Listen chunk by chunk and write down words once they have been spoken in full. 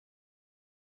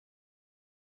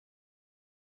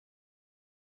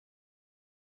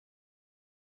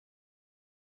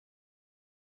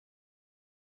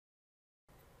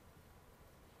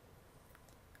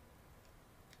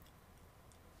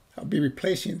be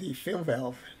replacing the fill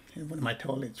valve in one of my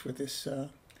toilets with this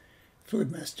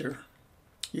Fluidmaster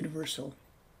universal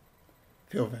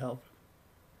fill valve.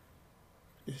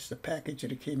 This is the package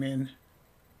that it came in.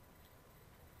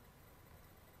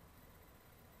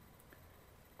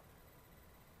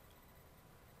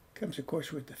 Comes of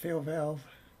course with the fill valve,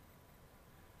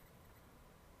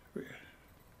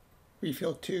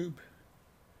 refill tube,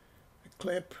 a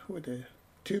clip where the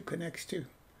tube connects to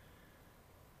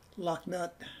lock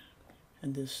nut,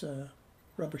 and this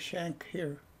rubber shank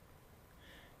here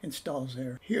installs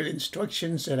there. Here are the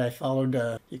instructions that I followed.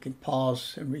 You can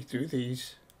pause and read through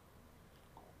these.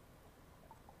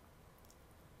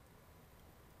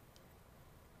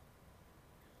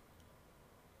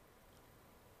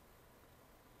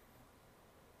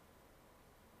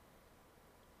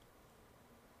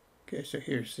 Okay, so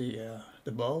here's the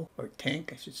bowl, or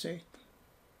tank I should say,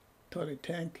 toilet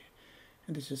tank.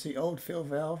 And this is the old fill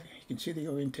valve. You can see the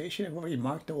orientation. I've already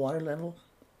marked the water level.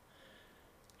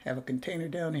 Have a container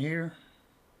down here.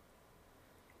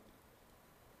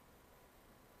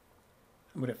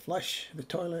 I'm going to flush the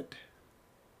toilet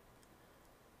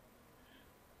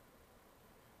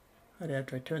right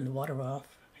after I turn the water off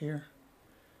here.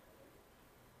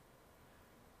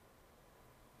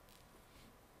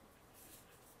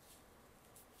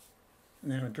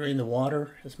 And then I'll drain the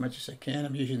water as much as I can.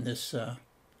 I'm using this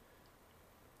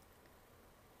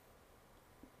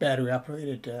battery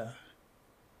operated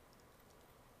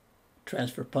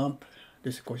transfer pump.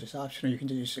 This of course is optional. You can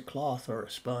just use a cloth or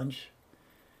a sponge.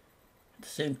 At the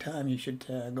same time, you should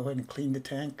go ahead and clean the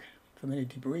tank from any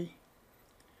debris.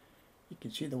 You can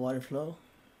see the water flow.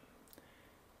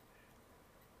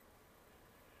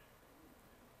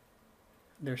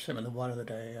 There's some of the water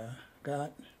that I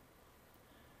got.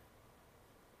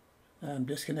 I'm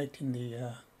disconnecting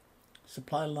the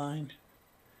supply line.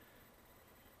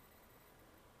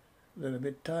 A little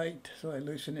bit tight, so I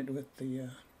loosen it with the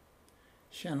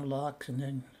channel locks, and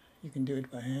then you can do it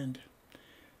by hand.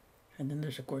 And then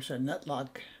there's of course a nut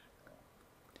lock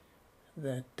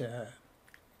that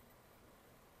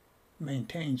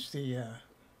maintains the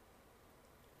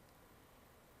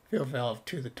fill valve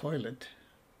to the toilet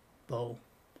bowl.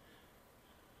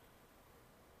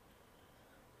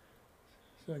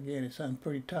 So again, it's on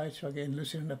pretty tight, so again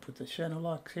loosen it up with the channel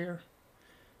locks here,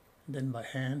 and then by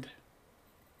hand.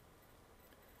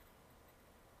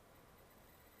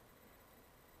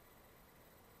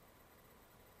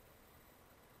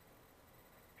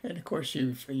 And of course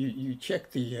you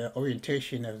check the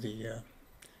orientation of the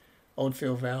old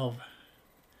fill valve,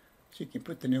 so you can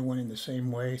put the new one in the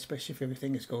same way, especially if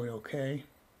everything is going okay.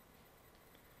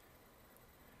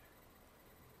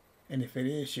 And if it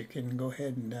is, you can go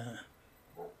ahead and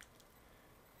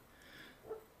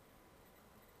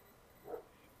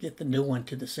get the new one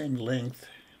to the same length.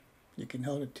 You can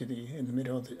hold it to in the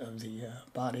middle of the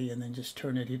body, and then just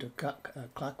turn it either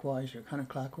clockwise or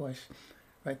counterclockwise.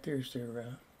 Right there's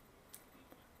their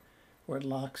where it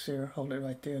locks there. Hold it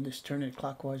right there and just turn it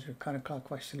clockwise or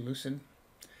counterclockwise to loosen.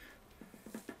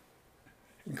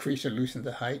 Increase or loosen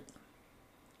the height.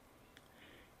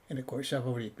 And of course I've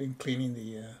already been cleaning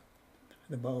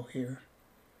the bowl here.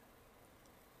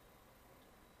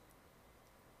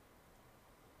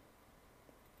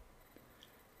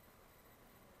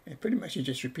 And pretty much you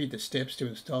just repeat the steps to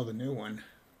install the new one.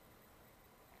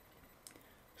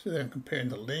 So then I'm comparing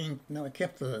the length. Now I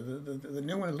kept the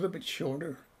new one a little bit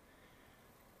shorter.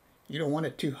 You don't want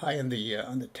it too high on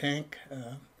the tank,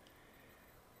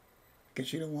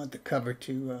 because you don't want the cover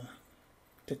to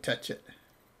touch it.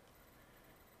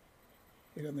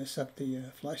 You don't mess up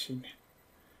the flushing.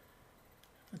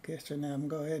 Okay, so now I'm going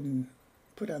to go ahead and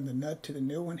put on the nut to the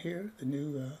new one here, the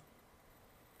new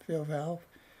fill valve.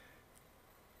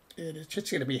 And it's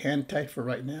just going to be hand tight for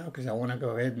right now, because I want to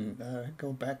go ahead and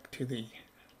go back to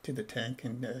the tank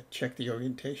and check the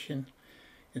orientation,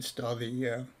 install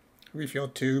the refill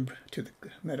tube to the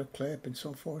metal clip and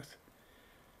so forth.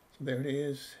 So there it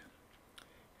is.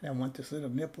 And I want this little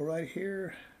nipple right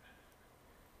here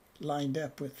lined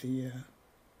up with the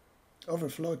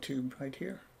overflow tube right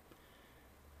here.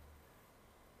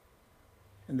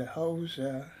 And the hose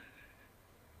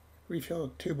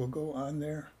refill tube will go on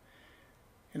there.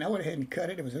 And I went ahead and cut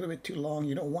it. It was a little bit too long.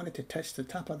 You don't want it to touch the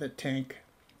top of the tank,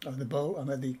 of the bowl,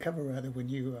 of the cover rather, when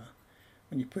you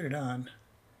put it on.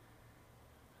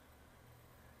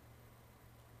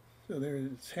 So there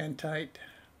it's hand tight.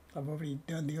 I've already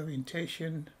done the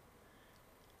orientation.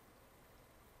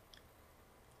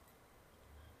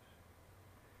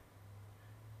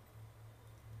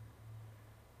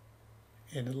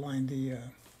 And align the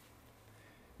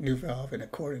new valve in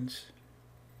accordance.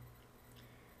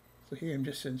 So here I'm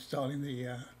just installing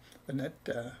the nut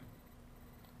to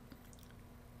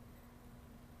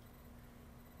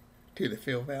the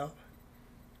fill valve.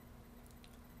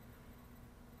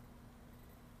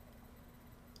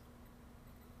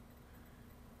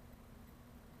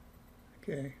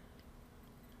 Okay,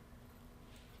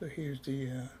 so here's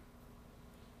the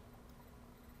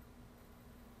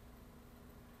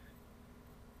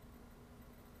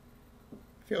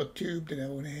fill tube that I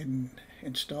went ahead and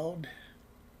installed,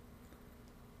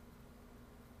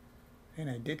 and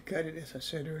I did cut it as I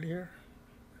said earlier.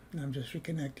 And I'm just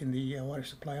reconnecting the water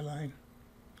supply line.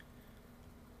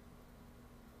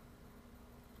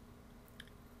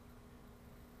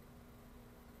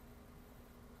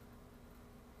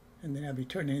 And then I'll be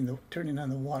turning on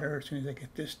the water as soon as I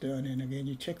get this done. And again,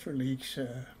 you check for leaks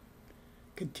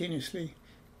continuously,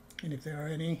 and if there are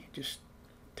any, just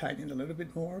tighten it a little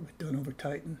bit more, but don't over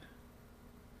tighten.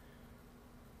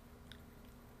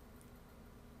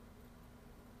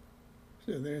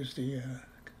 So there's the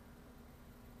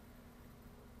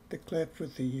clip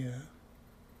with the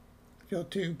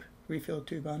refill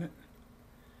tube on it.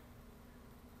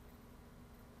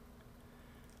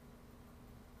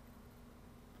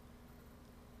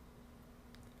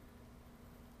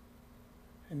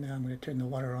 And now I'm going to turn the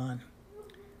water on.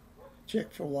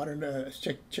 Check for water.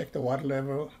 Check the water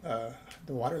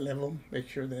level. Make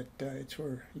sure that it's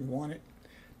where you want it.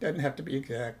 Doesn't have to be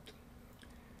exact.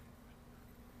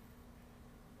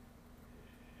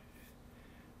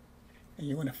 And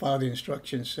you want to follow the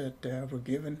instructions that were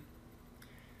given.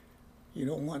 You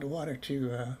don't want the water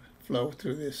to flow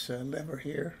through this lever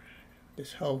here,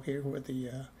 this hole here where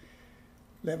the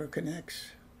lever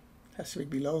connects. It has to be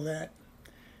below that.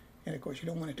 And of course, you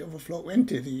don't want it to overflow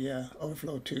into the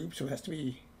overflow tube, so it has to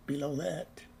be below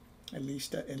that, at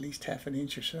least half an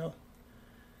inch or so,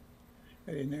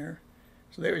 right in there.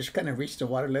 So there, it's kind of reached the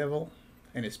water level,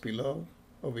 and it's below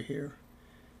over here,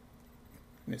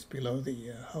 and it's below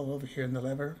the hole over here in the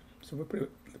lever. So we're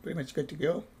pretty much good to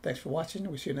go. Thanks for watching,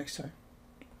 and we'll see you next time.